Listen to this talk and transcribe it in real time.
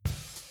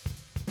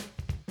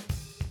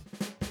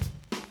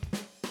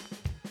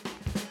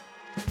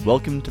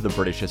Welcome to the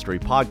British History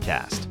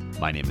Podcast.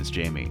 My name is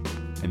Jamie,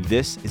 and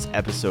this is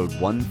episode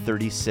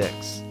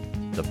 136,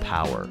 The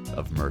Power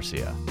of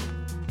Mercia.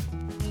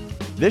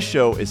 This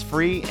show is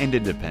free and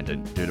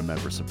independent due to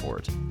member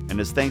support, and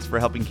as thanks for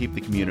helping keep the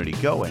community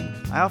going,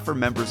 I offer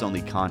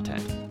members-only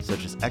content,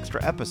 such as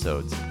extra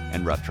episodes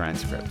and rough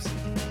transcripts.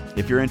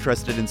 If you're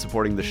interested in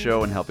supporting the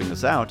show and helping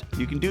us out,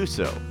 you can do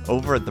so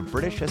over at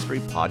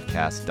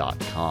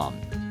thebritishhistorypodcast.com.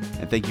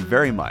 And thank you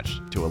very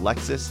much to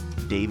Alexis,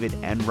 David,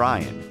 and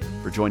Ryan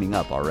for joining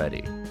up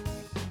already.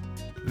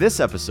 This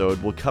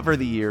episode will cover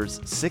the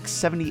years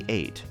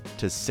 678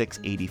 to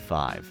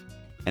 685,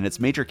 and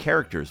its major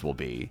characters will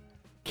be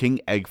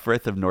King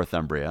Egfrith of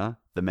Northumbria,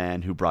 the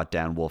man who brought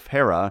down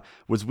Wulfhere,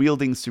 was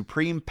wielding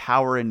supreme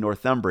power in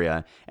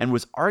Northumbria and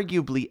was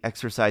arguably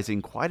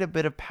exercising quite a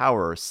bit of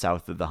power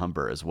south of the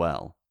Humber as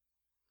well.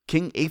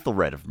 King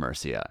Aethelred of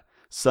Mercia,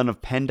 son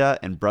of Penda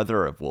and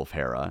brother of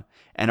Wulfhere,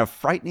 and a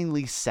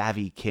frighteningly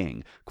savvy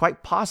king,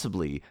 quite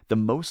possibly the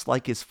most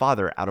like his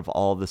father out of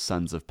all the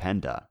sons of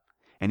Penda,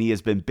 and he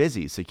has been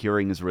busy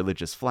securing his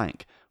religious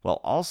flank,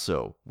 while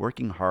also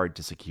working hard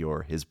to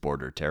secure his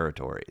border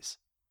territories.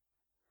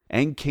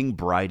 And King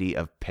Bridie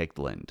of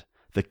Pictland,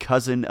 the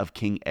cousin of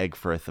King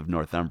Egfrith of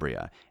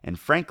Northumbria, and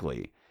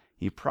frankly,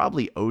 he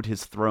probably owed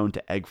his throne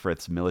to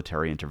Egfrith's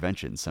military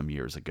intervention some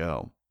years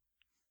ago.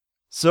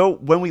 So,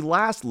 when we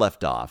last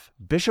left off,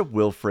 Bishop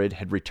Wilfrid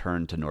had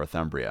returned to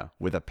Northumbria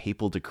with a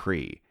papal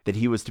decree that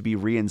he was to be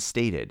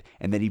reinstated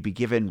and that he be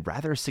given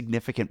rather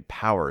significant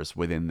powers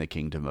within the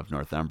Kingdom of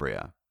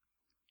Northumbria.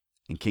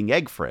 And King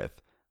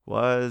Egfrith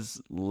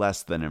was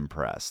less than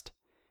impressed,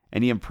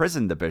 and he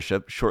imprisoned the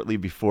bishop shortly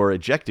before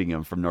ejecting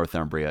him from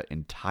Northumbria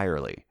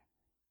entirely.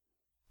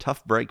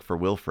 Tough break for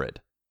Wilfrid.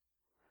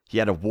 He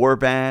had a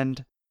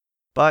warband,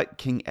 but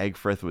King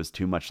Egfrith was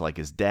too much like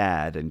his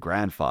dad and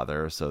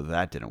grandfather, so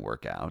that didn't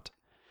work out.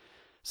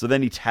 So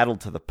then he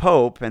tattled to the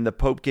Pope, and the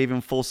Pope gave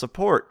him full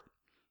support.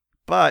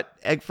 But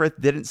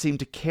Egfrith didn't seem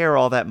to care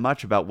all that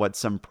much about what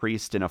some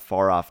priest in a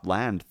far-off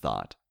land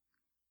thought.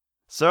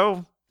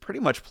 So, pretty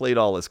much played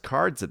all his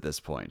cards at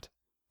this point.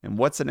 And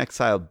what's an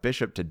exiled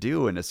bishop to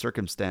do in a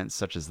circumstance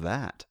such as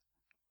that?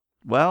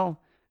 Well,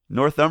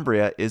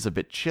 Northumbria is a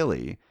bit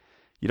chilly.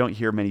 You don't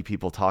hear many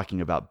people talking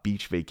about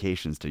beach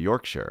vacations to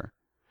Yorkshire.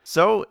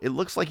 So it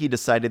looks like he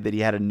decided that he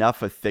had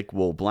enough of thick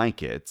wool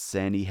blankets,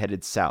 and he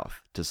headed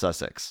south to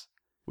Sussex,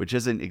 which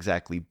isn't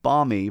exactly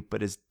balmy,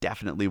 but is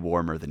definitely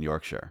warmer than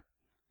Yorkshire.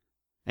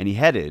 And he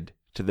headed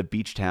to the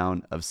beach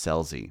town of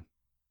Selsey.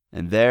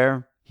 And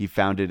there he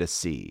founded a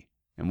see,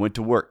 and went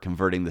to work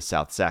converting the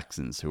South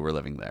Saxons who were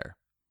living there.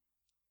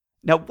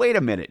 Now, wait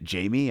a minute,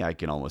 Jamie, I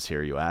can almost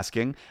hear you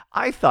asking.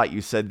 I thought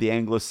you said the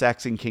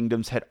Anglo-Saxon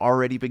kingdoms had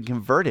already been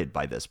converted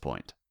by this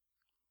point.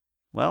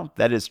 Well,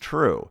 that is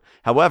true.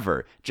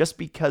 However, just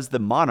because the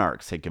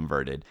monarchs had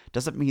converted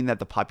doesn't mean that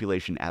the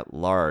population at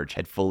large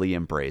had fully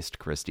embraced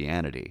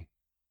Christianity.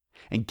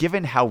 And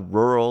given how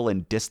rural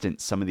and distant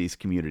some of these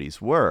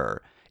communities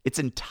were, it's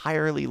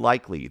entirely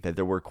likely that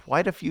there were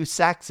quite a few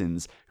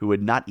Saxons who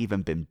had not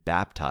even been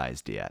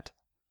baptized yet.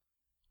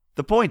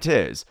 The point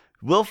is,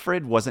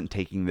 Wilfrid wasn't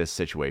taking this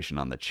situation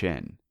on the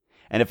chin,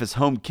 and if his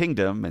home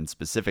kingdom, and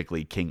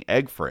specifically King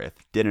Egfrith,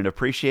 didn't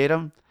appreciate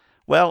him,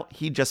 well,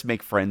 he'd just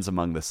make friends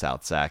among the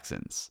South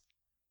Saxons.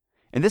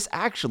 And this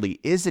actually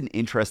is an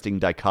interesting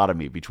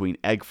dichotomy between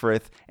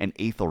Egfrith and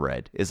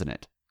Aethelred, isn't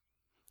it?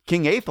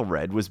 King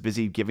Aethelred was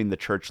busy giving the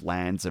church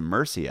lands in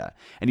Mercia,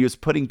 and he was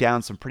putting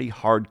down some pretty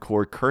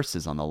hardcore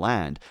curses on the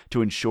land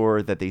to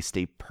ensure that they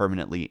stay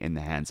permanently in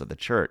the hands of the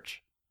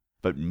church.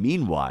 But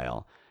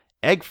meanwhile,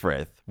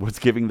 Egfrith was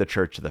giving the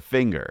church the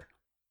finger.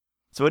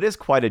 So it is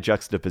quite a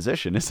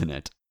juxtaposition, isn't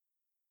it?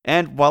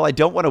 And while I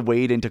don't want to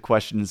wade into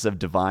questions of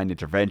divine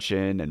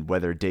intervention and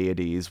whether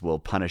deities will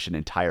punish an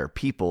entire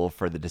people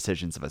for the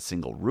decisions of a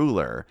single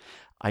ruler,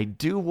 I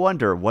do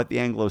wonder what the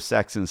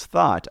Anglo-Saxons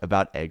thought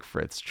about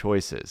Egfrith's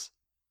choices.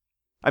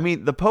 I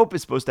mean, the Pope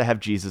is supposed to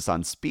have Jesus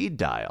on speed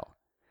dial.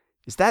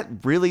 Is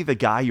that really the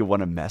guy you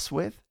want to mess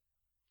with?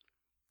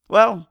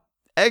 Well,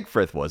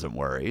 Egfrith wasn't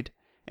worried,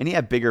 and he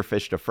had bigger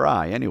fish to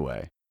fry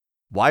anyway.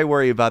 Why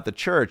worry about the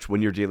church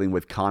when you're dealing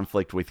with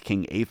conflict with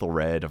King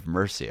Aethelred of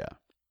Mercia?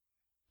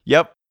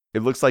 Yep,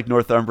 it looks like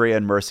Northumbria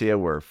and Mercia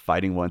were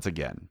fighting once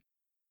again.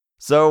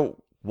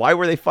 So, why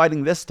were they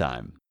fighting this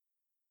time?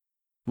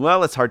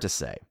 Well, it's hard to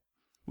say.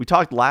 We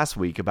talked last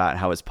week about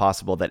how it's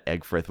possible that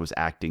Egfrith was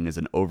acting as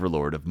an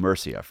overlord of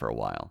Mercia for a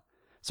while.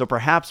 So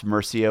perhaps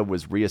Mercia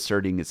was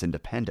reasserting its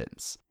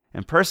independence.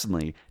 And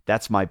personally,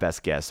 that's my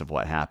best guess of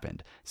what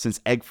happened, since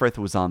Egfrith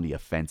was on the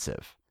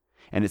offensive.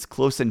 And it's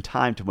close in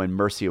time to when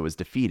Mercia was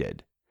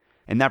defeated.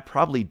 And that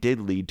probably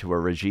did lead to a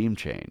regime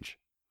change.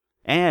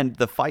 And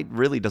the fight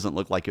really doesn't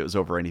look like it was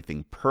over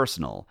anything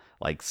personal,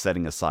 like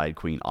setting aside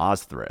Queen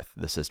Osthryth,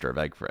 the sister of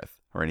Egfrith,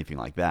 or anything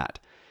like that,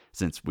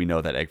 since we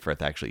know that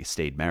Egfrith actually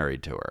stayed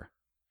married to her.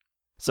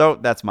 So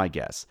that's my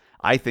guess.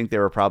 I think they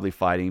were probably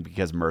fighting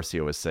because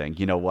Mercia was saying,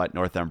 you know what,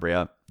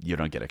 Northumbria, you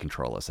don't get to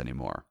control us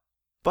anymore.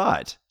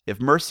 But if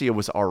Mercia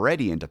was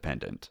already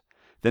independent,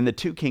 then the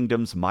two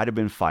kingdoms might have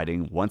been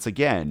fighting once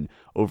again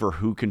over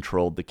who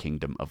controlled the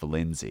kingdom of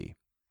Lindsey.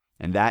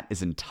 And that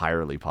is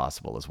entirely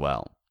possible as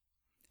well.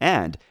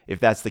 And if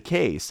that's the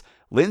case,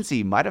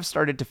 Lindsey might have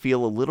started to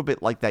feel a little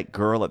bit like that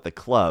girl at the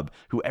club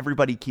who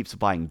everybody keeps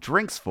buying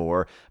drinks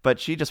for, but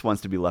she just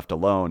wants to be left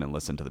alone and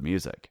listen to the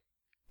music.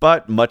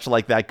 But much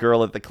like that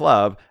girl at the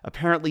club,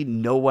 apparently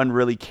no one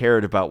really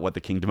cared about what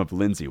the kingdom of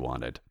Lindsey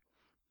wanted.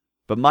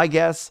 But my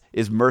guess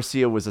is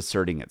Mercia was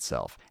asserting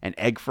itself, and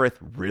Egfrith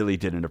really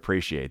didn't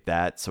appreciate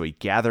that, so he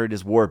gathered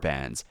his war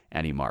bands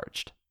and he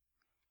marched.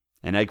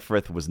 And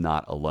Egfrith was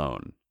not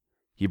alone.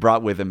 He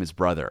brought with him his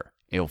brother,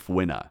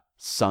 Aelfwine,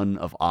 son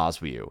of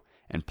Oswiu,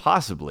 and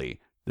possibly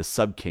the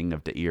sub-king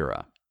of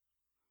Deira.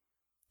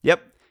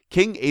 Yep,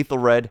 King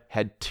Aethelred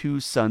had two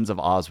sons of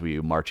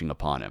Oswiu marching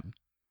upon him.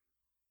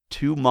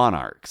 Two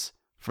monarchs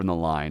from the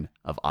line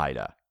of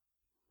Ida.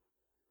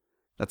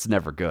 That's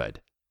never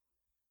good.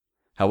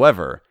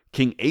 However,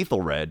 King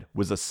Aethelred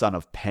was a son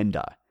of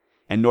Penda,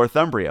 and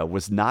Northumbria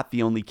was not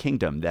the only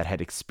kingdom that had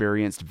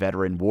experienced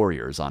veteran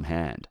warriors on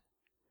hand.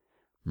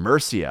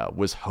 Mercia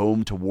was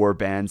home to war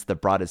bands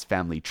that brought his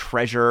family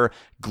treasure,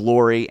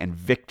 glory, and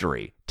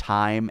victory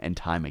time and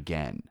time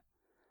again.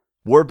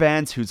 War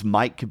bands whose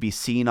might could be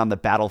seen on the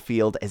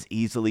battlefield as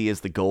easily as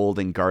the gold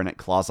and garnet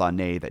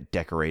cloisonné that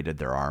decorated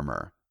their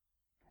armor.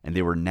 And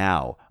they were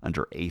now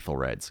under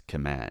Aethelred's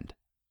command.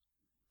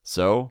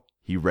 So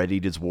he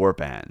readied his war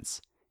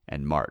bands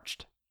and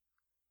marched.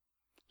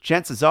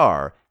 Chances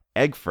are,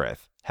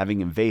 Egfrith, having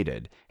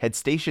invaded, had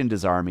stationed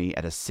his army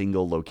at a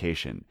single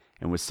location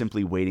and was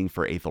simply waiting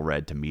for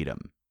Aethelred to meet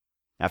him.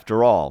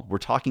 After all, we're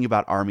talking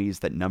about armies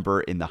that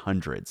number in the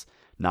hundreds,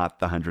 not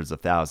the hundreds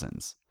of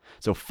thousands.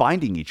 So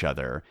finding each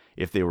other,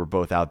 if they were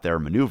both out there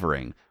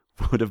maneuvering,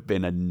 would have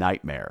been a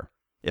nightmare,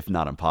 if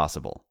not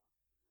impossible.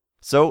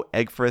 So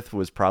Egfrith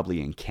was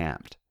probably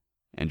encamped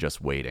and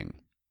just waiting.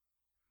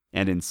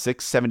 And in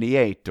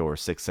 678 or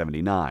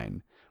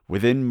 679,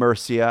 within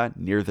Mercia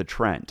near the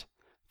Trent,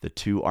 the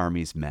two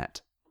armies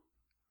met.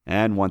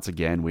 And once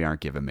again, we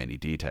aren't given many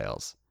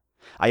details.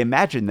 I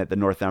imagine that the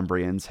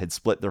Northumbrians had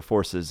split their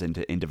forces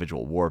into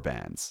individual war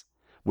bands,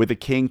 with the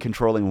king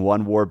controlling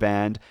one war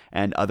band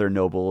and other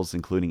nobles,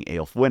 including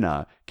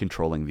Aelfwine,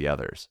 controlling the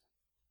others.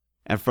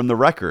 And from the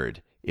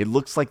record, it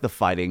looks like the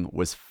fighting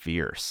was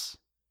fierce,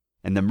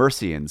 and the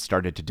Mercians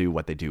started to do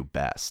what they do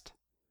best.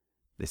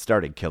 They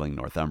started killing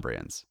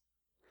Northumbrians.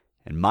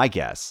 And my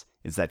guess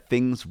is that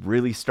things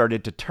really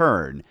started to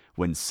turn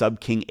when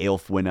sub-king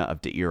Aelfwine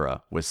of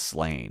Deira was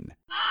slain,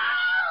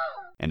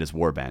 and his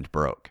warband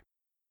broke.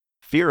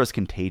 Fear is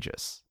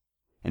contagious.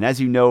 And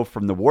as you know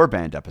from the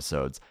warband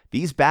episodes,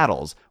 these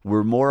battles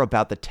were more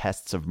about the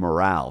tests of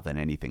morale than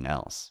anything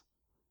else.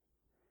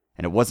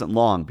 And it wasn't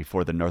long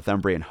before the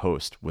Northumbrian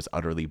host was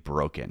utterly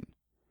broken,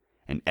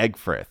 and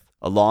Egfrith,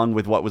 along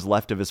with what was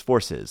left of his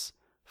forces,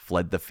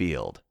 fled the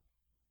field.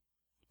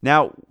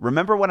 Now,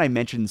 remember when I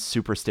mentioned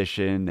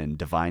superstition and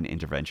divine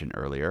intervention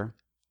earlier?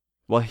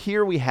 Well,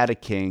 here we had a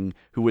king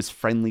who was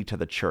friendly to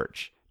the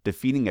church,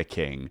 defeating a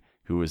king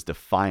who was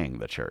defying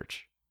the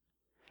church.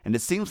 And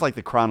it seems like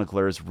the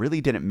chroniclers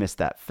really didn't miss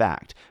that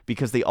fact,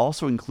 because they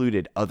also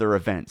included other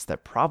events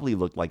that probably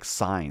looked like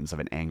signs of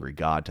an angry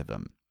god to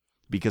them.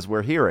 Because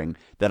we're hearing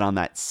that on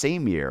that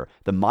same year,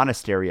 the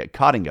monastery at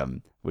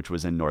Cottingham, which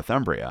was in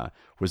Northumbria,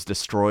 was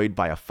destroyed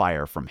by a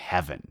fire from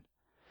heaven.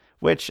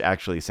 Which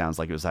actually sounds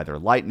like it was either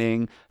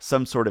lightning,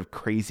 some sort of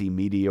crazy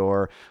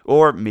meteor,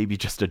 or maybe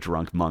just a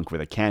drunk monk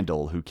with a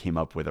candle who came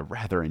up with a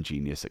rather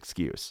ingenious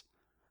excuse.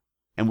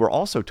 And we're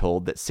also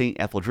told that Saint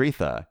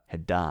Etheldretha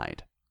had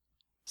died.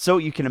 So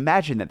you can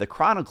imagine that the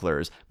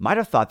chroniclers might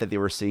have thought that they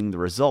were seeing the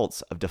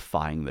results of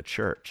defying the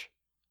church.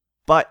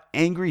 But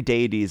angry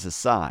deities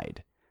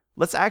aside,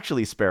 let's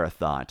actually spare a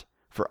thought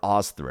for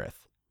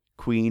Osthryth,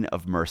 Queen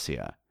of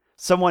Mercia,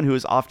 someone who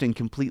is often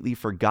completely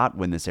forgot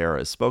when this era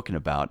is spoken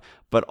about,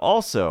 but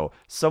also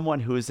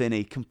someone who is in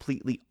a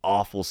completely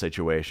awful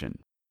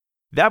situation.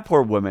 That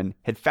poor woman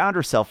had found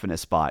herself in a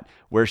spot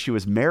where she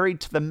was married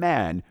to the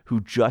man who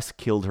just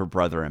killed her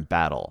brother in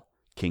battle,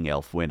 King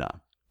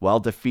Aelfwine, while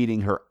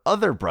defeating her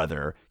other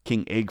brother,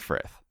 King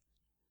Egfrith.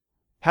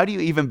 How do you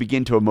even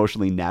begin to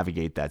emotionally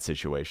navigate that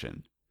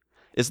situation?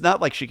 It's not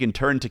like she can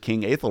turn to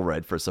King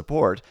Aethelred for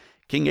support.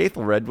 King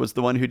Aethelred was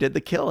the one who did the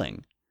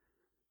killing.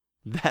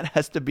 That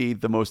has to be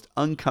the most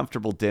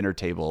uncomfortable dinner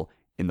table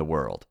in the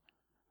world.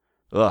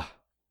 Ugh.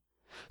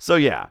 So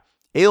yeah,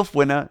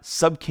 Aelfwine,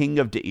 sub-king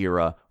of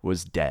Deira,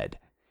 was dead.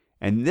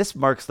 And this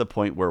marks the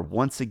point where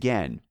once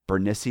again,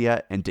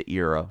 Bernicia and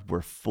Deira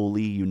were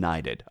fully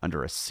united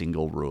under a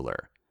single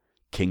ruler,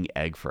 King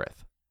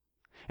Egfrith.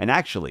 And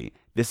actually,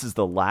 this is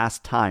the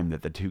last time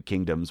that the two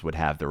kingdoms would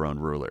have their own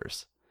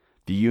rulers.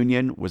 The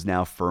union was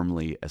now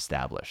firmly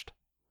established.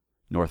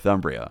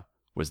 Northumbria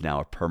was now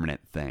a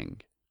permanent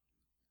thing.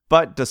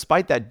 But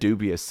despite that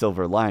dubious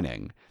silver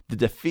lining, the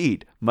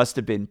defeat must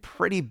have been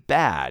pretty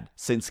bad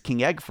since King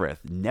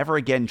Egfrith never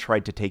again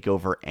tried to take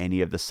over any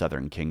of the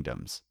southern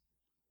kingdoms.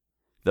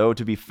 Though,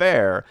 to be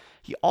fair,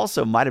 he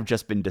also might have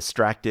just been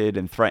distracted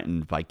and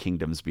threatened by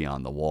kingdoms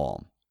beyond the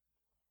wall.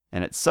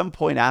 And at some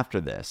point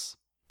after this,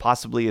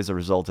 possibly as a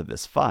result of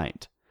this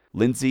fight,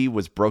 Lindsey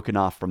was broken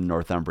off from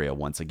Northumbria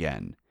once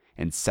again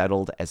and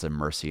settled as a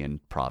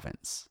Mercian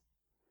province.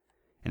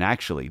 And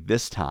actually,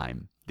 this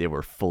time, they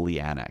were fully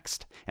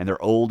annexed, and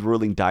their old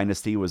ruling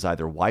dynasty was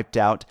either wiped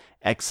out,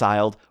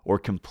 exiled, or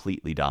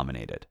completely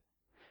dominated.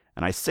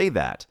 And I say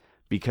that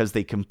because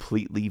they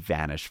completely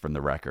vanished from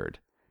the record,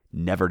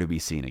 never to be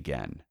seen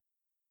again.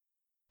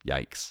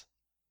 Yikes.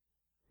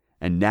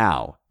 And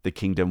now, the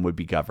kingdom would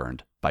be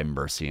governed by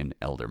Mercian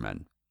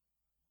ealdormen.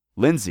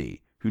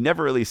 Lindsey, who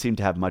never really seemed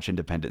to have much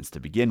independence to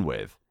begin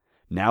with,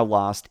 now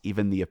lost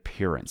even the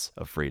appearance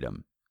of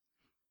freedom.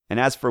 And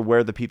as for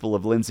where the people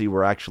of Lindsey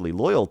were actually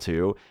loyal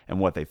to and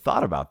what they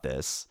thought about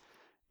this,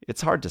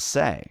 it's hard to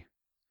say.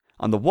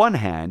 On the one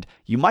hand,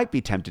 you might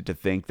be tempted to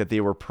think that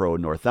they were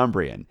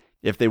pro-Northumbrian.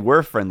 If they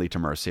were friendly to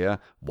Mercia,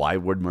 why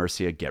would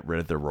Mercia get rid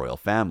of their royal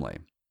family?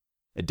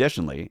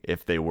 Additionally,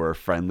 if they were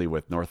friendly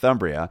with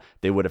Northumbria,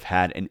 they would have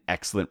had an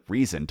excellent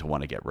reason to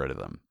want to get rid of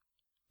them.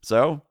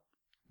 So,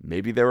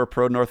 maybe they were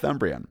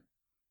pro-Northumbrian.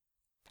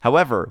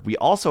 However, we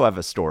also have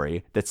a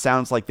story that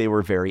sounds like they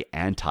were very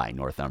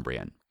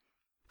anti-Northumbrian.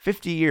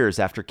 50 years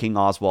after King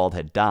Oswald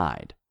had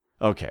died.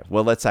 Okay,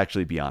 well, let's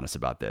actually be honest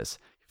about this.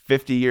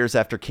 50 years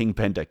after King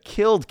Penda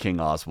killed King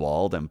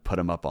Oswald and put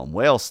him up on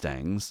whale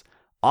stings,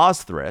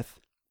 Osthryth,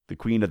 the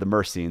queen of the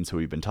Mercians who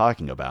we've been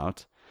talking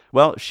about,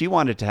 well, she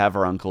wanted to have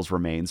her uncle's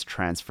remains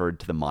transferred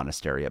to the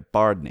monastery at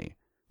Bardney,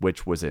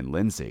 which was in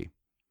Lindsey.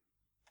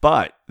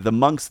 But the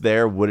monks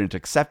there wouldn't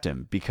accept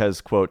him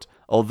because, quote,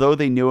 although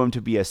they knew him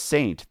to be a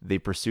saint, they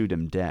pursued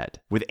him dead,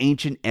 with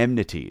ancient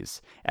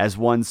enmities, as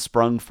one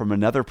sprung from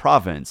another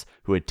province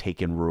who had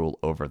taken rule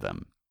over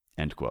them,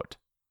 end quote.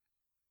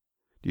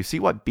 Do you see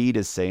what Bede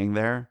is saying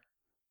there?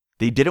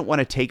 They didn't want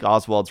to take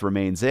Oswald's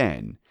remains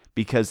in,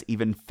 because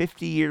even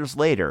 50 years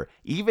later,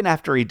 even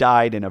after he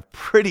died in a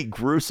pretty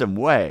gruesome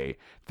way,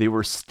 they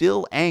were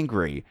still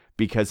angry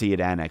because he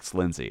had annexed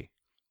Lindsey.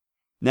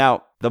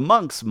 Now, the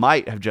monks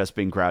might have just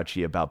been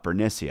grouchy about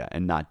Bernicia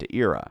and not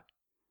Deira.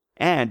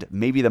 And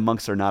maybe the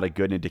monks are not a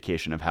good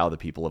indication of how the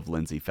people of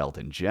Lindsey felt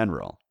in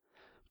general.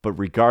 But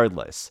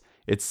regardless,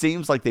 it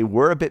seems like they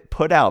were a bit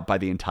put out by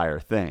the entire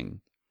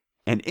thing.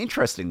 And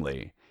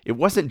interestingly, it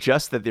wasn't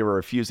just that they were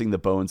refusing the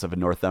bones of a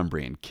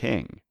Northumbrian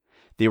king.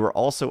 They were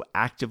also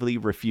actively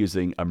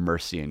refusing a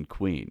Mercian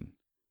queen.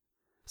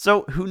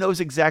 So who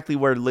knows exactly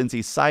where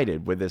Lindsey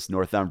sided with this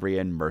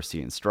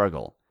Northumbrian-Mercian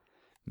struggle?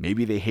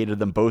 Maybe they hated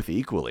them both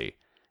equally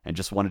and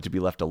just wanted to be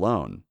left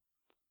alone.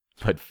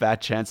 But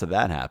fat chance of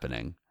that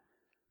happening.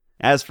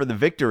 As for the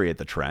victory at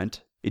the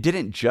Trent, it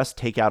didn't just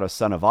take out a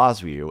son of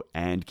Oswiu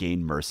and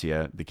gain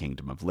Mercia, the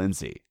kingdom of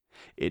Lindsey.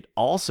 It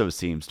also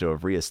seems to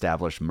have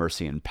reestablished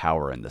Mercian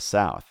power in the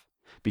south,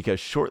 because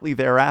shortly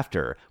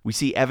thereafter, we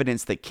see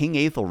evidence that King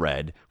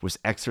Aethelred was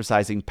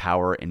exercising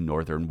power in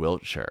northern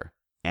Wiltshire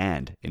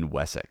and in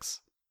Wessex.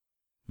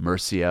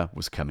 Mercia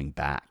was coming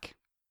back.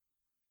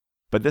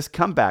 But this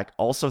comeback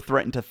also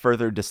threatened to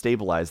further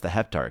destabilize the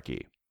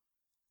Heptarchy.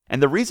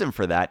 And the reason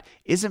for that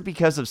isn't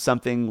because of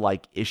something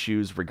like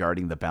issues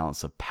regarding the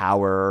balance of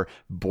power,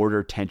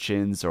 border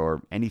tensions,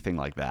 or anything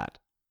like that.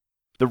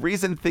 The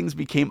reason things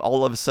became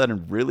all of a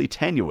sudden really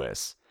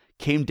tenuous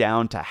came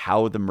down to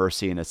how the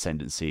Mercian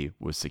ascendancy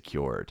was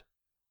secured.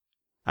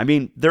 I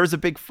mean, there was a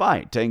big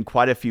fight and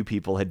quite a few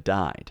people had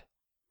died.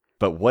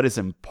 But what is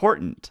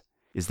important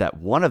is that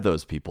one of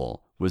those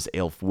people was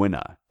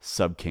Aelfwine,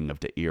 sub-king of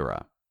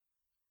Deira.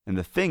 And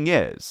the thing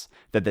is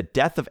that the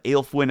death of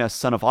Aelfwine,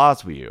 son of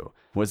Oswiu,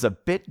 was a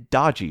bit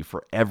dodgy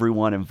for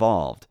everyone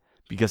involved,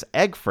 because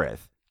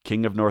Egfrith,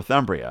 king of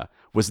Northumbria,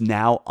 was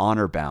now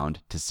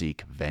honor-bound to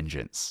seek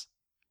vengeance.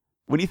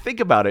 When you think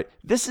about it,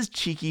 this is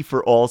cheeky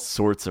for all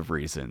sorts of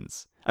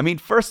reasons. I mean,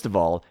 first of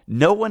all,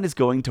 no one is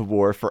going to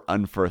war for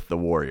Unferth the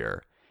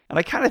warrior, and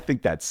I kind of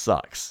think that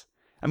sucks.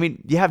 I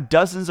mean, you have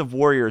dozens of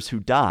warriors who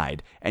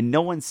died, and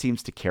no one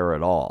seems to care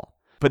at all.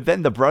 But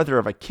then the brother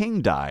of a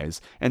king dies,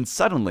 and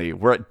suddenly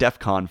we're at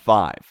DEFCON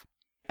 5.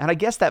 And I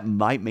guess that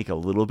might make a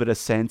little bit of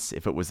sense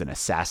if it was an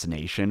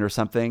assassination or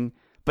something,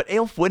 but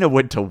Aelfwine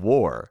went to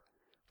war.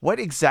 What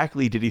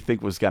exactly did he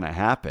think was going to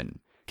happen?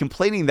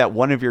 Complaining that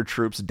one of your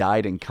troops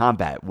died in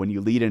combat when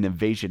you lead an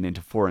invasion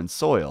into foreign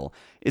soil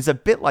is a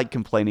bit like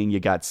complaining you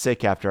got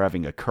sick after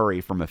having a curry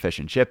from a fish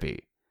and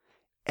chippy.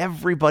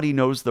 Everybody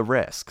knows the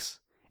risks.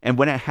 And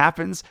when it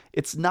happens,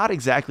 it's not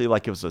exactly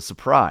like it was a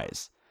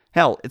surprise.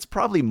 Hell, it's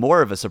probably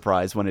more of a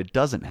surprise when it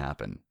doesn't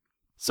happen.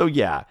 So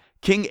yeah,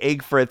 King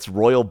Egfrith's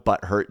royal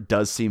butthurt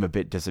does seem a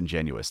bit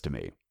disingenuous to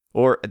me.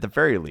 Or, at the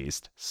very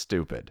least,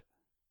 stupid.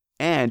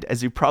 And,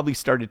 as you probably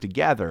started to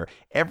gather,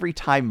 every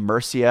time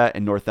Mercia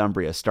and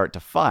Northumbria start to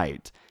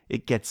fight,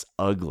 it gets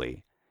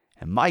ugly.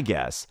 And my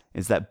guess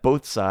is that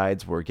both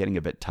sides were getting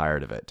a bit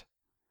tired of it.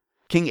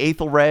 King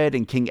Aethelred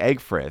and King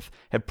Egfrith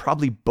have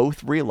probably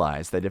both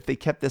realized that if they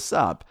kept this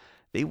up,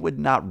 they would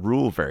not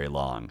rule very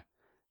long,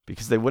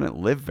 because they wouldn't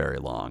live very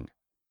long.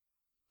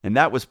 And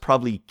that was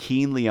probably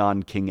keenly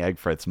on King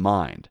Egfrith's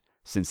mind,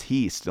 since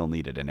he still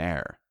needed an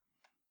heir.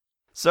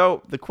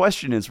 So the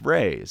question is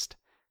raised,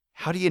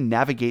 how do you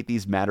navigate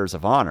these matters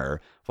of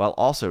honor while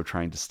also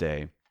trying to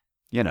stay,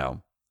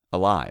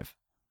 alive?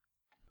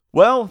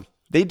 Well,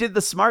 they did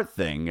the smart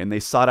thing and they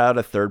sought out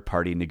a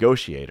third-party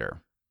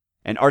negotiator.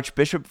 And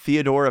Archbishop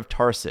Theodore of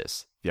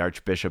Tarsus, the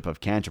Archbishop of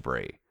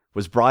Canterbury,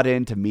 was brought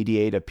in to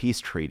mediate a peace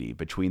treaty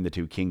between the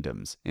two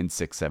kingdoms in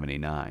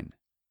 679.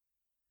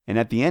 And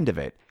at the end of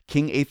it,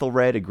 King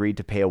Aethelred agreed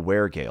to pay a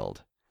weregild,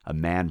 a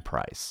man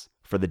price,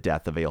 for the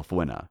death of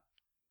Aelfwine.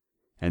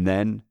 And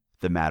then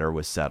the matter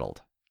was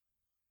settled.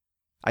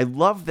 I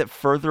love that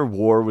further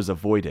war was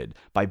avoided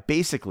by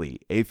basically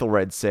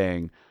Aethelred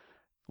saying,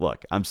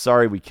 "Look, I'm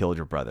sorry we killed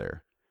your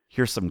brother.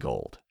 Here's some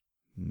gold.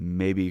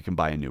 Maybe you can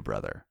buy a new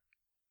brother."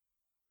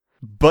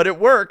 But it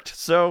worked,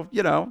 so,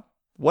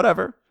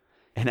 whatever.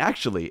 And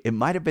actually, it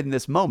might have been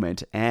this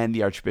moment and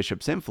the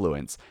Archbishop's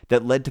influence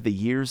that led to the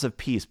years of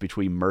peace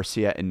between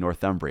Mercia and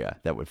Northumbria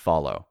that would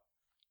follow.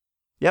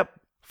 Yep,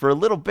 for a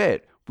little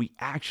bit, we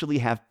actually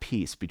have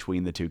peace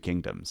between the two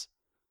kingdoms.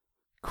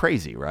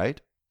 Crazy,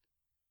 right?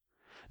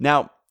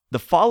 Now, the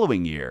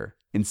following year,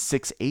 in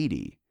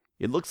 680,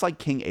 it looks like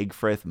King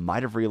Ecgfrith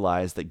might have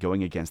realized that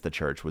going against the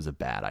church was a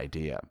bad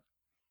idea.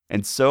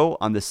 And so,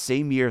 on the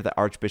same year that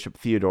Archbishop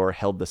Theodore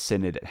held the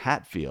synod at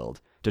Hatfield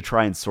to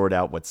try and sort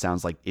out what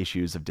sounds like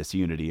issues of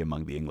disunity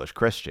among the English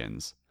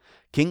Christians,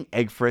 King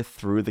Ecgfrith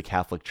threw the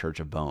Catholic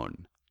Church a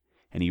bone,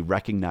 and he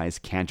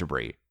recognized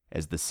Canterbury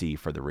as the see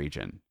for the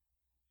region.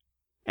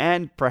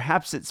 And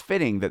perhaps it's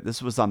fitting that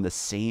this was on the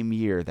same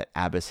year that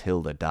Abbess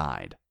Hilda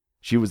died.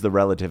 She was the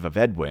relative of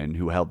Edwin,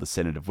 who held the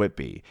Synod of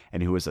Whitby,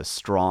 and who was a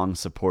strong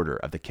supporter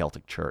of the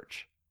Celtic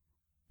Church.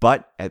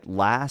 But at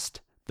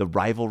last, the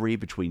rivalry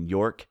between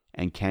York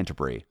and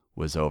Canterbury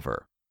was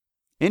over.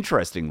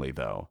 Interestingly,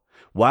 though,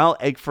 while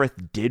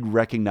Ecgfrith did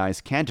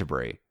recognize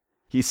Canterbury,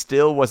 he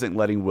still wasn't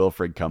letting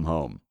Wilfrid come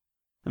home.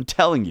 I'm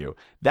telling you,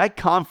 that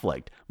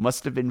conflict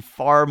must have been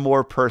far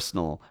more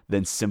personal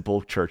than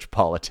simple church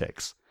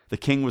politics. The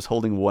king was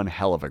holding one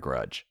hell of a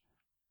grudge.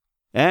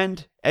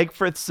 And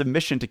Ecgfrith's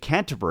submission to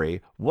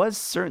Canterbury was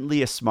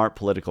certainly a smart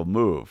political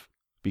move,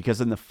 because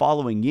in the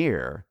following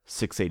year,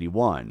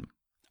 681,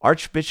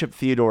 Archbishop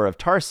Theodore of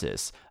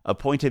Tarsus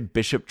appointed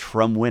Bishop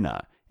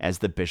Trumwine as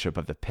the Bishop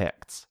of the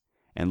Picts,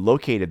 and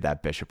located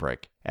that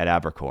bishopric at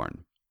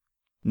Abercorn.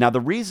 Now, the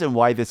reason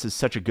why this is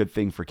such a good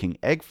thing for King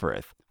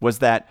Ecgfrith was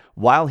that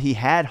while he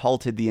had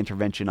halted the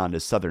intervention on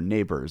his southern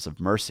neighbors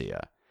of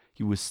Mercia,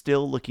 he was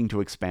still looking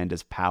to expand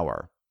his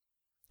power.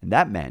 And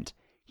that meant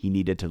he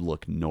needed to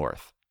look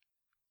north.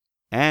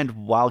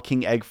 And while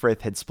King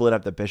Ecgfrith had split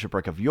up the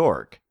bishopric of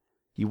York,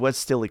 he was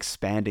still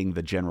expanding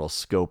the general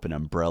scope and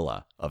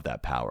umbrella of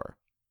that power.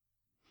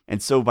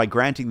 And so by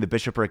granting the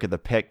bishopric of the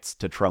Picts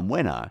to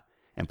Trumwine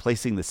and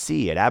placing the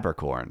see at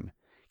Abercorn,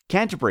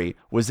 Canterbury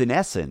was in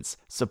essence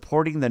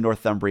supporting the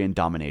Northumbrian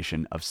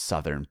domination of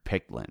southern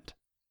Pictland.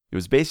 It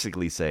was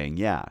basically saying,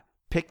 yeah,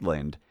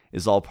 Pictland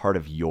is all part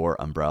of your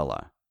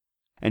umbrella.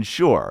 And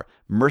sure,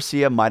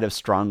 Mercia might have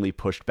strongly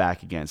pushed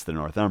back against the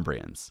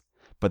Northumbrians,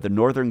 but the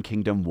northern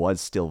kingdom was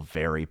still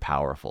very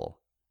powerful.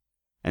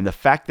 And the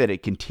fact that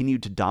it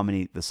continued to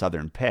dominate the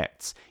southern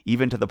Picts,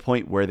 even to the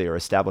point where they are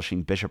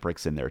establishing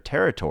bishoprics in their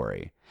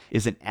territory,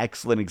 is an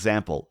excellent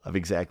example of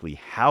exactly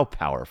how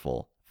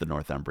powerful the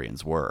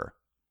Northumbrians were.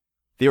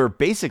 They were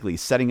basically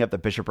setting up the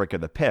bishopric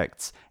of the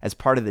Picts as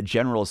part of the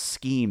general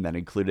scheme that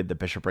included the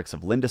bishoprics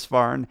of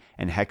Lindisfarne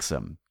and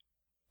Hexham.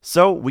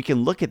 So we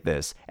can look at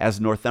this as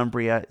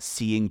Northumbria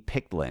seeing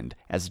Pictland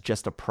as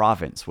just a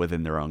province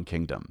within their own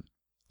kingdom,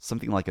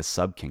 something like a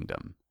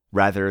sub-kingdom,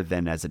 rather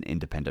than as an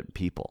independent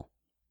people.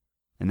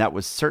 And that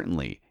was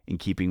certainly in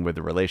keeping with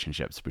the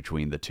relationships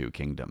between the two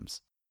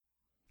kingdoms.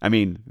 I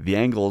mean, the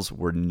Angles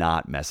were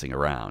not messing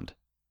around,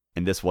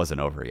 and this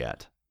wasn't over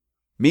yet.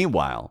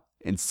 Meanwhile,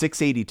 in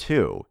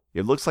 682,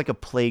 it looks like a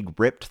plague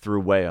ripped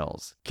through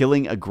Wales,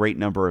 killing a great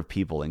number of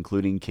people,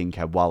 including King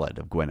Cadwallad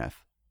of Gwynedd.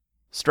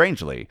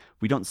 Strangely,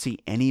 we don't see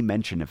any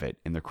mention of it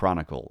in the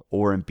Chronicle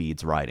or in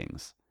Bede's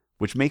writings,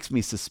 which makes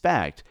me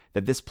suspect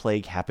that this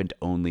plague happened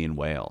only in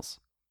Wales.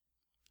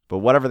 But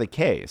whatever the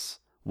case,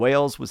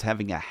 Wales was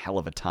having a hell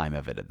of a time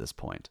of it at this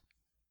point.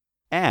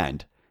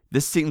 And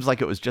this seems like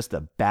it was just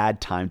a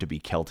bad time to be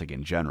Celtic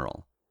in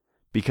general,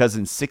 because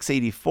in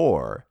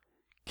 684,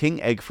 King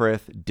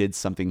Ecgfrith did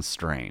something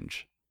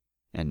strange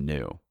and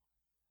new.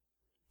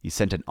 He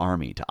sent an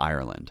army to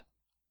Ireland.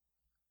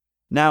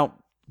 Now,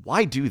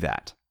 why do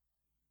that?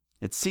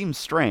 It seems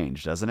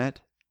strange, doesn't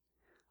it?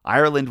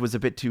 Ireland was a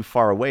bit too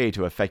far away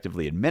to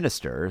effectively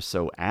administer,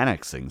 so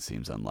annexing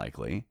seems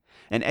unlikely,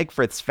 and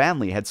Ecgfrith's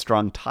family had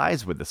strong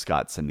ties with the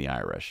Scots and the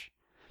Irish.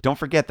 Don't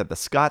forget that the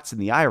Scots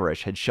and the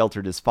Irish had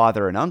sheltered his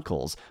father and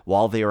uncles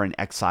while they were in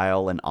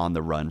exile and on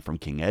the run from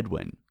King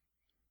Edwin.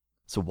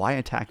 So why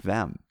attack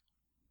them?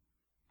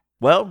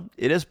 Well,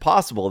 it is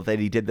possible that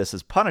he did this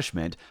as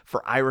punishment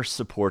for Irish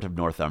support of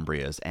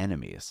Northumbria's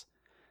enemies.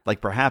 Like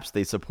perhaps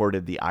they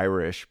supported the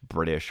Irish,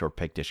 British, or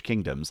Pictish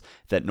kingdoms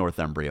that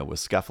Northumbria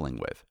was scuffling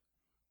with.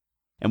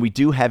 And we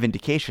do have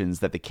indications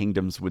that the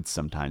kingdoms would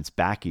sometimes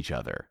back each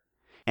other.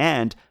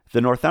 And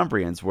the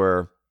Northumbrians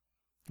were,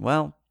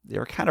 well, they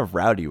were kind of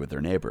rowdy with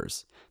their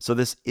neighbors, so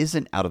this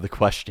isn't out of the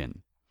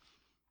question.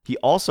 He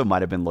also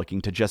might have been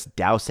looking to just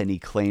douse any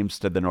claims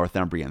to the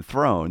Northumbrian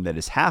throne that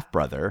his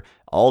half-brother,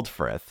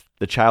 Aldfrith,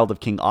 the child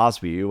of King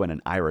Oswiu and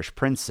an Irish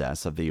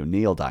princess of the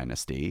O'Neill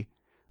dynasty,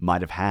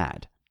 might have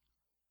had.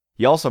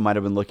 He also might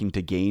have been looking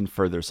to gain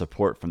further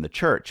support from the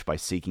church by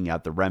seeking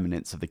out the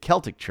remnants of the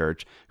Celtic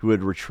church who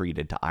had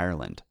retreated to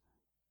Ireland.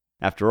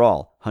 After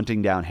all,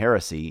 hunting down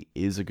heresy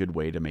is a good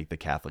way to make the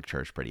Catholic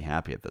Church pretty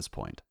happy at this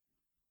point.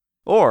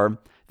 Or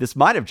this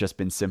might have just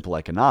been simple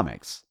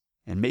economics,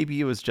 and maybe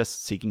he was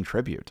just seeking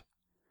tribute.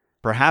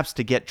 Perhaps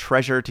to get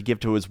treasure to give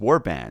to his war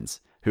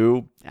bands,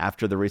 who,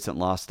 after the recent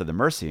loss to the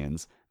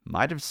Mercians,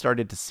 might have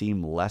started to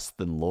seem less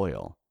than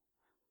loyal.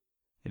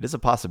 It is a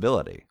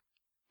possibility.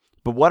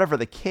 But whatever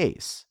the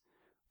case,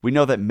 we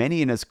know that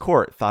many in his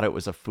court thought it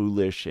was a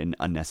foolish and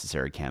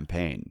unnecessary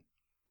campaign.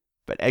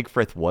 But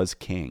Egfrith was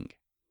king,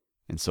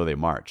 and so they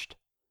marched,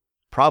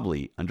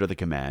 probably under the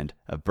command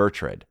of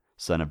Bertrand,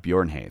 son of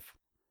Bjornhaith.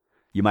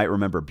 You might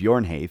remember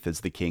Bjornhaith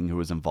as the king who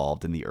was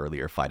involved in the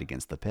earlier fight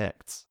against the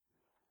Picts.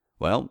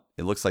 Well,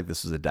 it looks like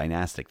this was a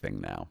dynastic thing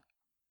now.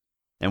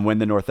 And when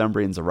the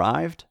Northumbrians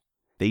arrived,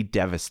 they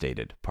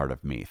devastated part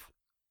of Meath.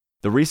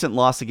 The recent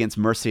loss against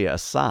Mercia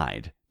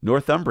aside,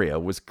 Northumbria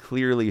was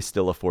clearly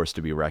still a force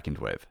to be reckoned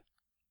with,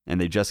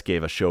 and they just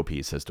gave a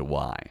showpiece as to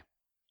why.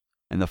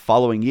 And the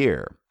following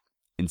year,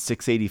 in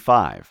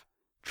 685,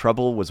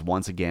 trouble was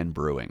once again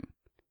brewing.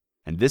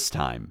 And this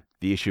time,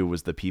 the issue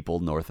was the people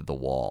north of the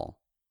Wall,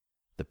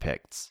 the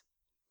Picts.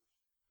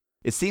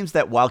 It seems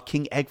that while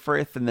King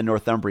Egfrith and the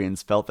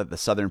Northumbrians felt that the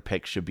southern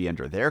Picts should be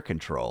under their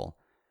control,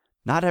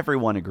 not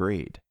everyone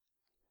agreed.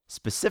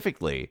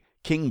 Specifically,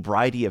 King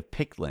Bridie of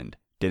Pictland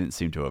didn't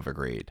seem to have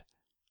agreed.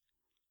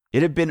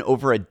 It had been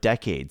over a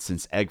decade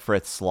since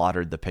Egfrith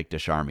slaughtered the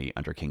Pictish army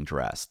under King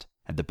Drest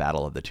at the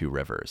Battle of the Two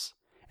Rivers,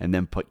 and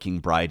then put King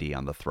Bridie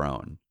on the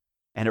throne.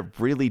 And it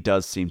really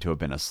does seem to have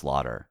been a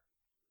slaughter.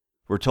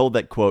 We're told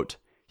that, quote,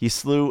 he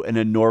slew an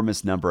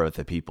enormous number of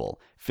the people,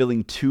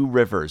 filling 2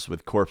 rivers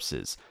with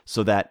corpses,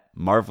 so that,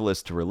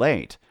 marvelous to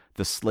relate,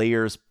 the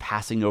slayers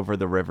passing over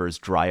the rivers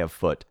dry of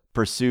foot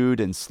pursued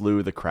and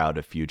slew the crowd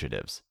of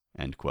fugitives,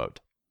 end quote.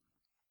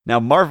 Now,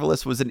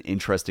 marvelous was an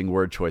interesting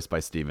word choice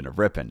by Stephen of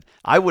Ripon.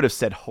 I would have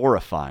said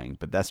horrifying,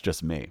 but that's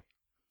just me.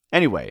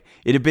 Anyway,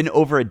 it had been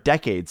over a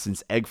decade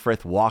since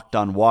Egfrith walked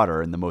on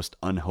water in the most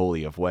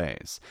unholy of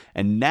ways,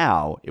 and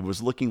now it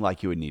was looking like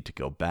he would need to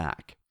go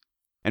back.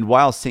 And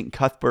while St.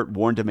 Cuthbert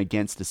warned him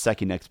against a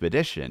second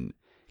expedition,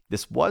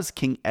 this was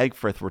King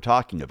Egfrith we're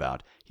talking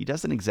about. He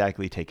doesn't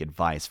exactly take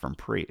advice from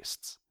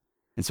priests.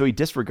 And so he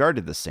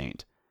disregarded the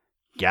saint,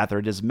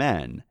 gathered his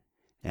men,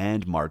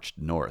 and marched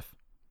north.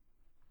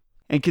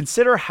 And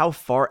consider how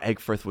far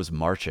Egfrith was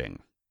marching.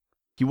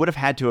 He would have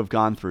had to have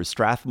gone through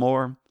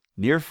Strathmore,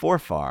 near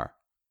Forfar,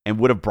 and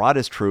would have brought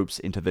his troops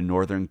into the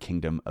northern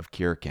kingdom of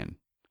Kirken.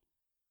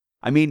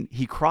 I mean,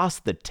 he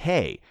crossed the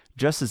Tay,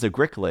 just as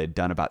Agricola had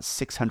done about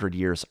 600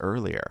 years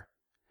earlier.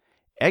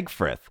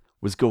 Egfrith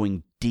was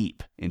going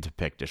deep into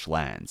Pictish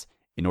lands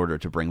in order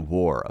to bring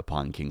war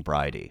upon King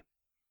Bridie.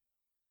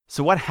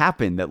 So what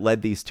happened that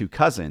led these two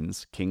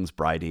cousins, Kings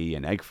Bridie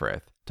and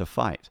Egfrith, to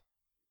fight?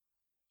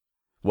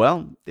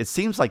 Well, it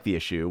seems like the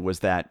issue was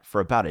that for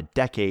about a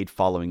decade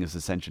following his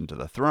ascension to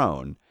the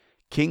throne,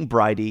 King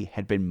Bridie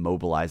had been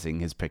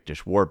mobilizing his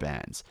Pictish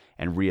warbands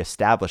and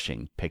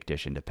reestablishing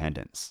Pictish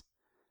independence.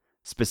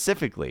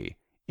 Specifically,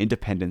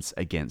 independence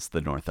against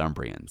the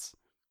Northumbrians.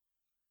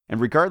 And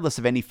regardless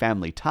of any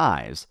family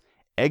ties,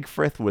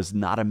 Egfrith was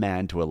not a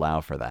man to allow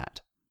for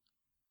that.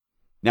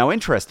 Now,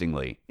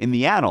 interestingly, in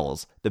the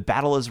annals, the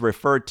battle is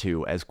referred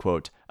to as,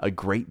 quote, a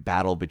great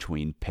battle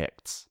between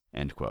Picts,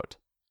 end quote.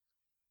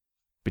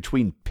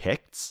 Between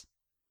Picts?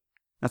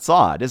 That's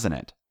odd, isn't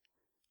it?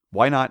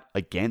 Why not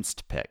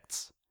against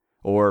Picts?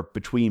 Or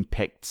between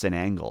Picts and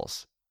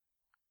Angles?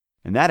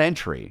 And that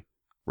entry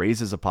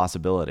raises a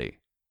possibility.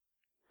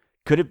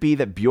 Could it be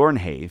that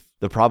Bjornhaith,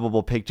 the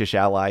probable Pictish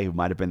ally who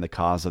might have been the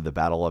cause of the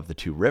Battle of the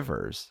Two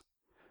Rivers,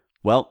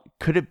 well,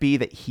 could it be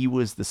that he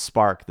was the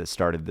spark that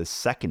started this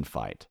second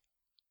fight?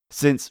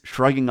 Since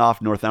shrugging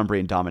off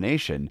Northumbrian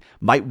domination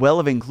might well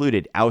have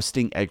included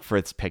ousting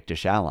Egfrith's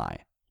Pictish ally,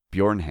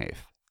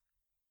 Bjornhaith.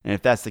 And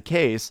if that's the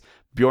case,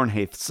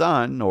 Bjornhaith's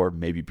son, or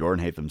maybe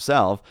Bjornhaith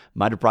himself,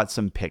 might have brought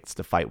some Picts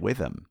to fight with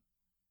him.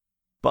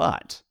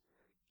 But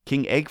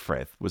King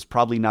Egfrith was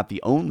probably not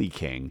the only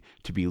king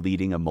to be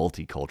leading a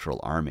multicultural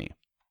army.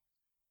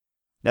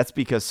 That's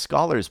because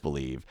scholars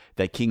believe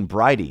that King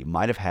Bridie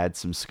might have had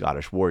some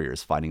Scottish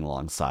warriors fighting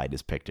alongside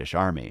his Pictish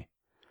army,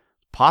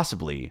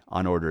 possibly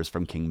on orders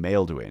from King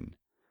Maelduin,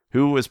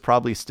 who was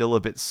probably still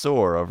a bit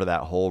sore over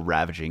that whole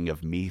ravaging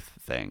of Meath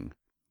thing.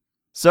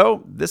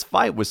 So this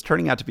fight was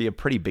turning out to be a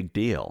pretty big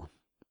deal.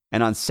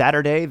 And on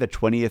Saturday, the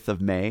 20th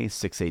of May,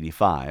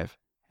 685,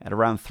 at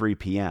around 3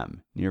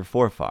 p.m. near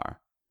Forfar,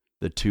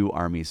 the two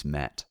armies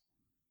met.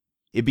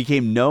 It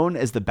became known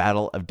as the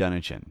Battle of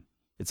Dunnichen.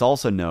 It's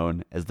also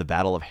known as the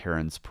Battle of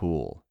Heron's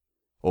Pool,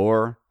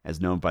 or, as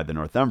known by the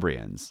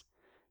Northumbrians,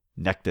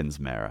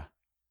 Nectansmere.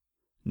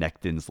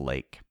 Nectan's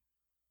Lake.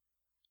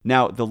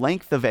 Now, the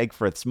length of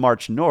Egfrith's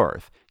march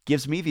north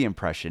gives me the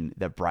impression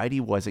that Bridie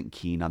wasn't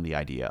keen on the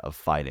idea of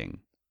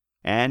fighting,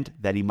 and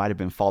that he might have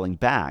been falling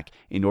back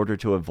in order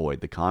to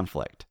avoid the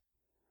conflict.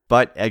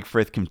 But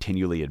Egfrith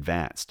continually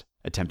advanced,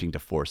 attempting to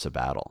force a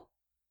battle.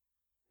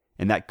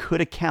 And that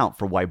could account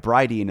for why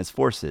Bridie and his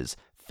forces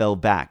fell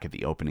back at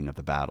the opening of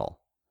the battle,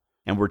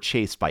 and were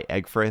chased by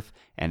Egfrith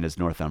and his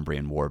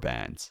Northumbrian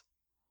warbands.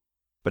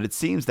 But it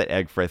seems that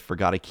Egfrith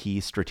forgot a key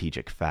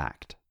strategic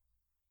fact.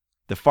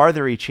 The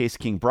farther he chased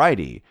King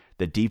Bridie,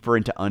 the deeper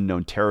into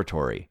unknown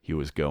territory he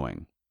was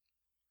going.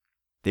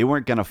 They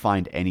weren't going to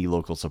find any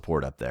local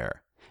support up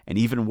there, and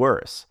even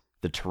worse,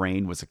 the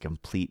terrain was a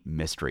complete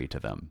mystery to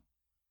them.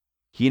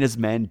 He and his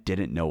men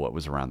didn't know what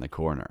was around the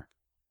corner,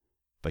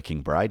 but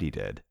King Bridie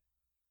did.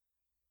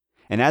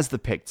 And as the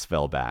Picts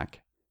fell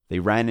back, they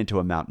ran into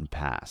a mountain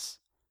pass,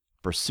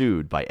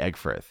 pursued by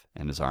Egfrith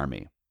and his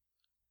army.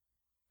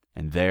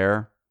 And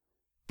there,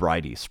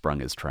 Bridie sprung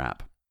his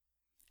trap,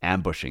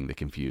 ambushing the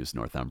confused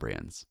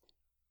Northumbrians.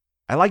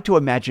 I like to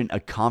imagine a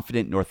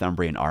confident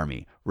Northumbrian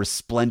army,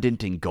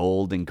 resplendent in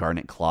gold and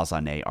garnet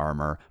cloisonné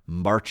armor,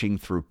 marching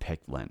through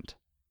Pictland,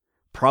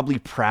 probably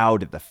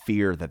proud at the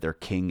fear that their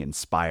king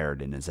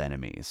inspired in his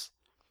enemies,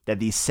 that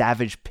these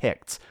savage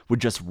Picts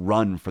would just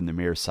run from the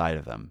mere sight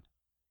of them.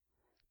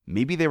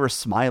 Maybe they were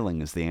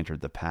smiling as they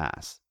entered the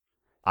pass,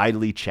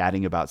 idly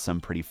chatting about some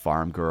pretty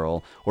farm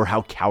girl or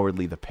how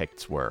cowardly the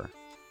Picts were.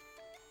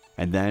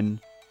 And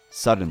then,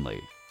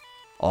 suddenly,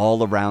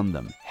 all around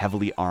them,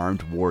 heavily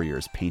armed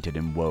warriors painted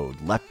in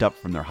woad leapt up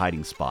from their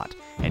hiding spot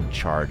and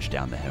charged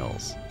down the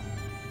hills.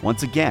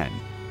 Once again,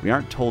 we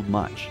aren't told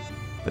much,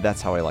 but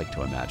that's how I like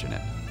to imagine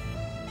it.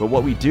 But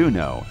what we do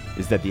know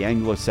is that the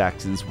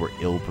Anglo-Saxons were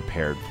ill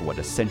prepared for what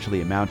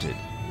essentially amounted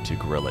to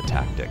guerrilla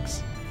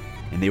tactics,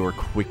 and they were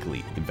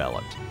quickly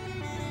enveloped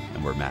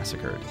and were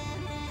massacred.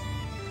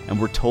 And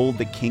we're told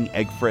that King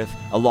Egfrith,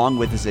 along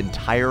with his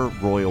entire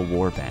royal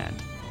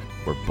warband,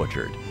 were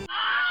butchered.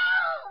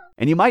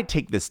 And you might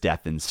take this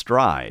death in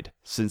stride,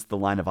 since the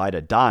line of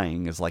Ida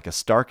dying is like a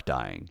Stark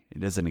dying.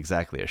 It isn't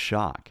exactly a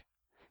shock.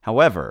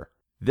 However,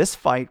 this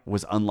fight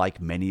was unlike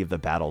many of the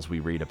battles we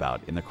read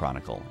about in the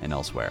Chronicle and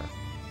elsewhere.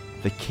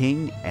 The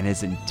king and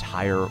his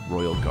entire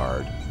royal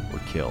guard were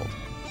killed.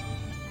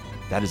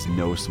 That is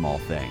no small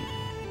thing.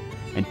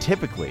 And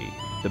typically,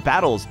 the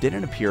battles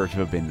didn't appear to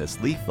have been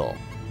this lethal,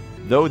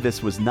 though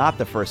this was not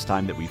the first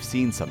time that we've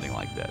seen something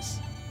like this.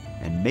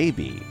 And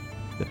maybe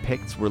the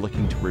Picts were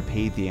looking to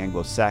repay the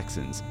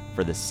Anglo-Saxons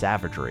for the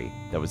savagery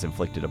that was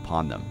inflicted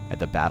upon them at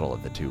the Battle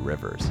of the Two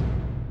Rivers.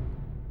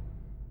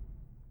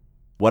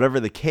 Whatever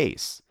the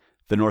case,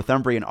 the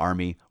Northumbrian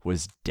army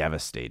was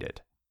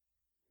devastated.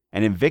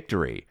 And in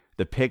victory,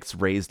 the Picts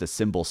raised a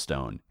symbol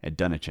stone at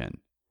Dunnichen,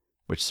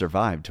 which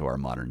survived to our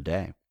modern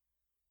day.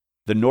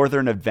 The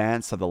northern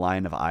advance of the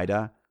line of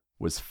Ida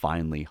was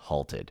finally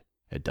halted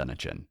at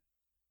Dunnichen.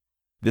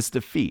 This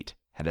defeat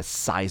had a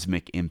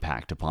seismic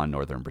impact upon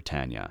northern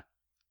Britannia.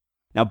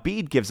 Now,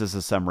 Bede gives us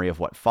a summary of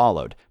what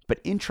followed, but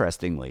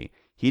interestingly,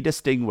 he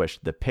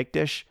distinguished the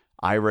Pictish,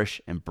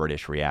 Irish, and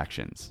British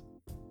reactions.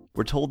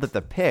 We're told that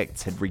the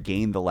Picts had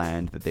regained the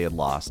land that they had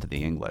lost to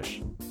the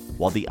English,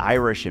 while the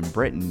Irish in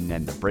Britain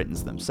and the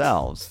Britons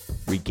themselves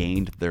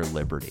regained their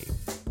liberty.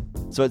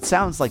 So it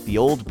sounds like the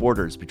old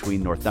borders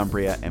between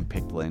Northumbria and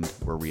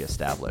Pictland were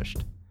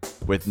reestablished,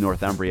 with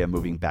Northumbria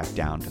moving back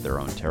down to their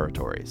own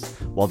territories,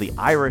 while the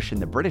Irish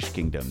and the British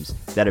kingdoms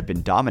that had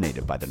been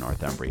dominated by the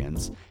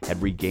Northumbrians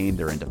had regained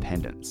their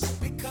independence.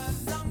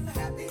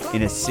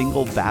 In a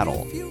single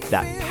battle,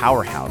 that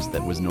powerhouse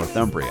that was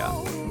Northumbria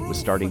was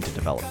starting to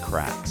develop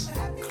cracks.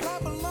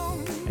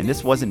 And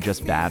this wasn't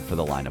just bad for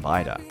the line of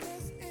Ida.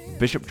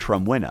 Bishop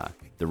Trumwina,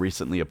 the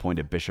recently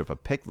appointed Bishop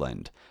of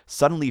Pictland,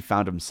 suddenly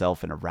found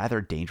himself in a rather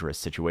dangerous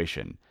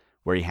situation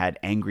where he had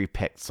angry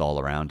Picts all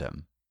around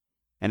him.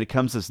 And it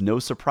comes as no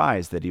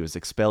surprise that he was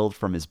expelled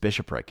from his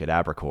bishopric at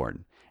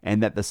Abercorn,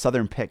 and that the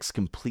southern Picts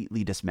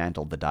completely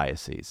dismantled the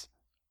diocese.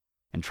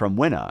 And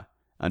Trumwina,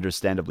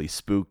 understandably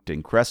spooked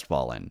and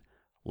crestfallen,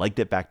 legged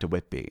it back to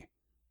Whitby,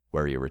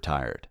 where he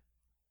retired.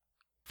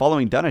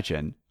 Following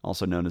Dunnichen,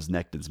 also known as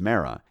Nectan's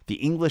Mara, the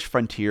English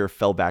frontier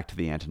fell back to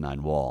the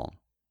Antonine Wall.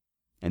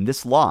 And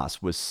this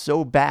loss was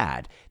so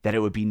bad that it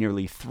would be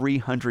nearly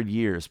 300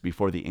 years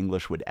before the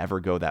English would ever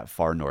go that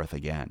far north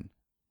again.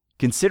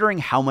 Considering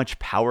how much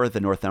power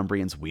the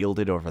Northumbrians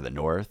wielded over the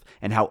north,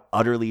 and how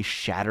utterly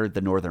shattered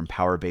the northern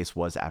power base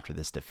was after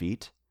this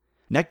defeat,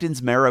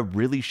 Nectan's Mara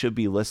really should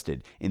be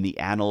listed in the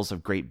annals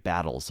of great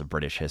battles of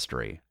British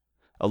history,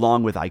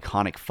 along with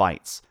iconic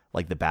fights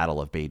like the Battle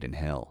of Baden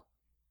Hill.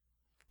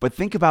 But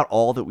think about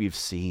all that we've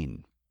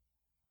seen.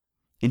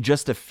 In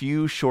just a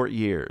few short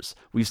years,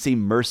 we've seen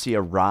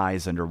Mercia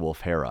rise under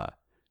Wulfhere,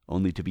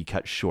 only to be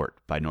cut short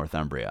by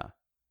Northumbria.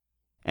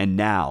 And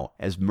now,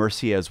 as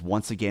Mercia is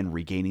once again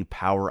regaining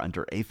power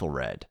under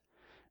Aethelred,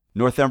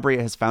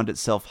 Northumbria has found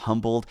itself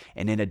humbled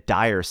and in a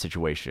dire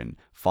situation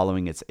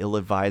following its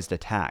ill-advised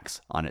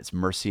attacks on its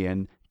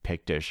Mercian,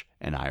 Pictish,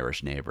 and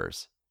Irish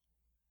neighbors.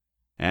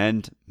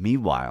 And,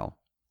 meanwhile,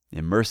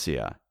 In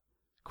Mercia,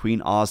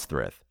 Queen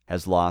Osthryth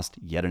has lost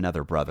yet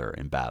another brother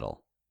in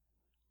battle.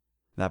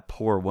 That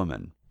poor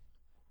woman.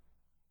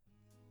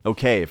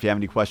 Okay, if you have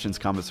any questions,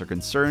 comments, or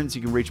concerns,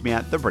 you can reach me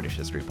at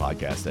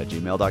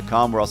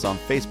thebritishhistorypodcast@gmail.com. We're also on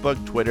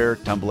Facebook, Twitter,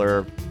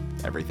 Tumblr,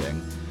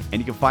 everything. And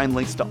you can find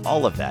links to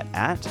all of that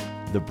at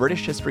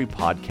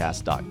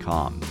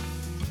thebritishhistorypodcast.com.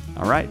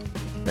 All right,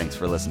 thanks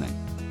for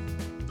listening.